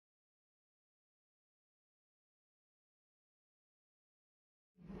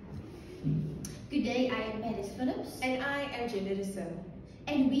Good day, I am Paris Phillips. And I am Jenna Rousseau.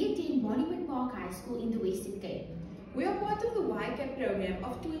 And we attend Monument Park High School in the Western Cape. We are part of the YCAP program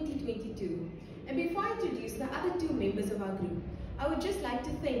of 2022. And before I introduce the other two members of our group, I would just like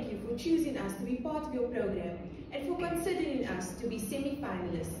to thank you for choosing us to be part of your program and for considering us to be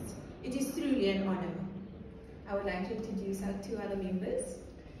semi-finalists. It is truly an honor. I would like to introduce our two other members.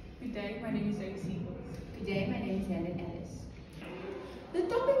 Good day, my name is YCAP. Good day, my name is Helen Alice. The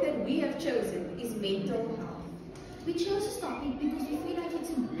topic that we have chosen is mental health. We chose this topic because we feel like it's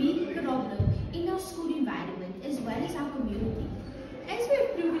a big problem in our school environment as well as our community. As we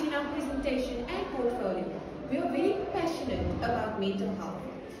have proven in our presentation and portfolio, we are very passionate about mental health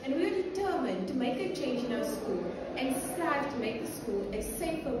and we are determined to make a change in our school and strive to make the school a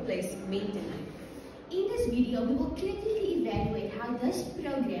safer place mentally. In this video, we will critically evaluate how this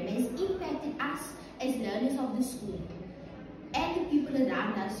program has impacted us as learners of the school and the people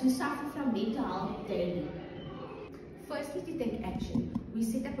around us who suffer from mental health daily. Firstly, to take action, we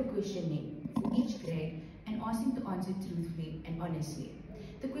set up a questionnaire for each grade and asked them to answer truthfully and honestly.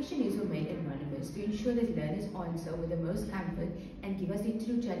 The questionnaires were made anonymous to ensure that learners answer with the most comfort and give us the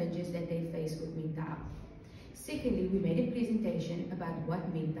true challenges that they face with mental health. Secondly, we made a presentation about what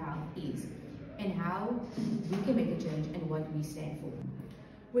mental health is and how we can make a change and what we stand for.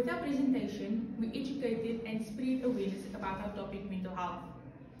 With our presentation, we educated and spread awareness about our topic mental health.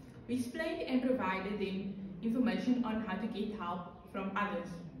 We explained and provided them information on how to get help from others.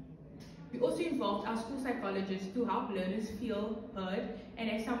 We also involved our school psychologists to help learners feel heard and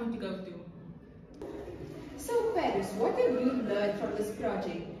have someone to go to. So Paris, what have you learned from this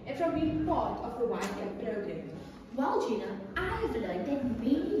project and from being part of the YCAP program? Well, Gina, I have learned that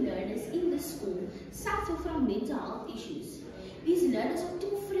many learners in the school suffer from mental health issues. These learners are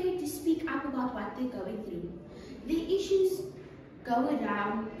too afraid to speak up about what they're going through. Their issues go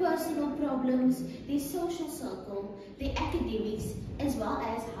around personal problems, their social circle, their academics, as well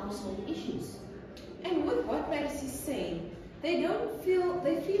as household issues. And with what Paris is saying, they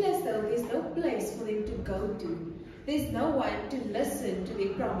feel as though there's no place for them to go to. There's no one to listen to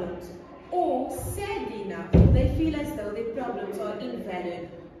their problems. Or, sadly enough, they feel as though their problems are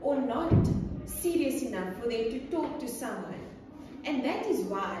invalid or not serious enough for them to talk to someone. And that is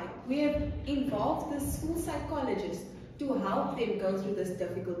why we have involved the school psychologist to help them go through this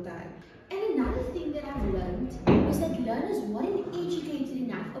difficult time. And another thing that I've learned was that learners weren't educated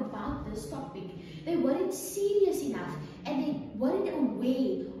enough about this topic. They weren't serious enough and they weren't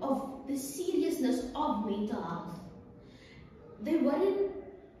aware of the seriousness of mental health. They weren't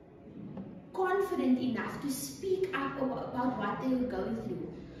confident enough to speak up about what they were going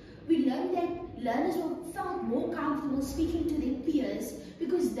through. We learned that learners felt more comfortable speaking to their peers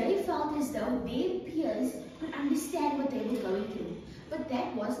because they felt as though their peers could understand what they were going through. But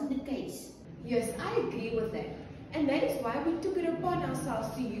that wasn't the case. Yes, I agree with that. And that is why we took it upon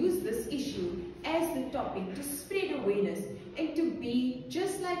ourselves to use this issue as the topic to spread awareness and to be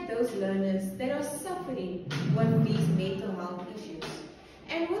just like those learners that are suffering with these mental health issues.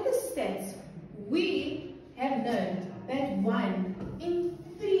 And with the stats, we have learned that 1 in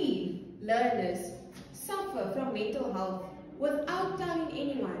 3 learners suffer from mental health without telling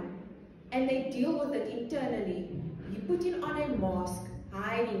anyone, and they deal with it internally. You putting on a mask,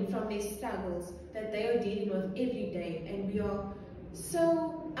 hiding from their struggles that they are dealing with every day, and we are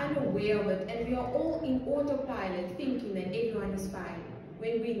so unaware of it, and we are all in autopilot thinking that everyone is fine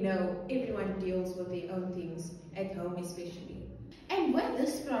when we know everyone deals with their own things at home especially. And with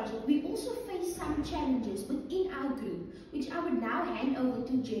this project, we also face some challenges within our group, which I would now hand over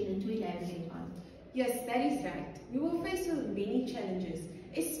to Jenna to elaborate on. Yes, that is right. We were faced with many challenges,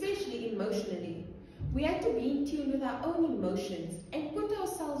 especially emotionally. We had to be in tune with our own emotions and put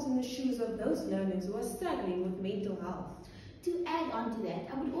ourselves in the shoes of those learners who are struggling with mental health. To add on to that,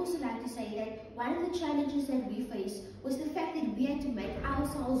 I would also like to say that one of the challenges that we faced was the fact that we had to make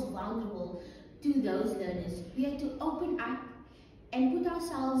ourselves vulnerable to those learners. We had to open up and put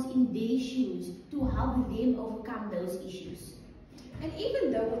ourselves in their shoes to help them overcome those issues. And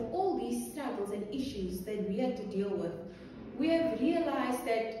even though with all these struggles and issues that we had to deal with, we have realized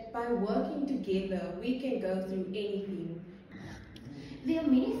that by working together, we can go through anything. There are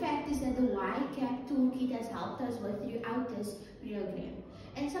many factors that the YCAP toolkit has helped us with throughout this program.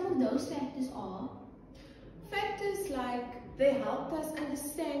 And some of those factors are? Factors like they helped us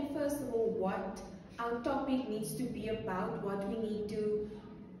understand, first of all, what our topic needs to be about, what we need to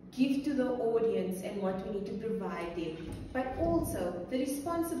give to the audience and what we need to provide them, but also the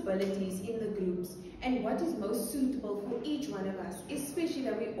responsibilities in the groups and what is most suitable for each one of us, especially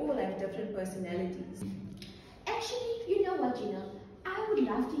that we all have different personalities. Actually, you know what, Gina? I I would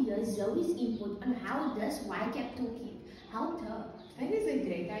love to hear Zoe's input on how this YCAP toolkit helped her. That is a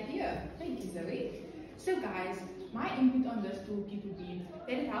great idea. Thank you, Zoe. So guys, my input on this toolkit would be that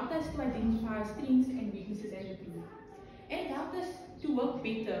it helped us to identify strengths and weaknesses as a group. And it helped us to work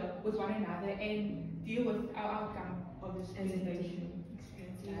better with one another and deal with our outcome of this presentation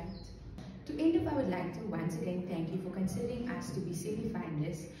experience. To end off, I would like to once again thank you for considering us to be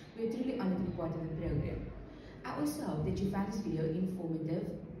semi-finalists. We are truly honored to be part of the program. I also hope that you found this video informative.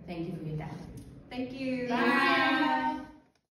 Thank you for your time. Thank you. Bye.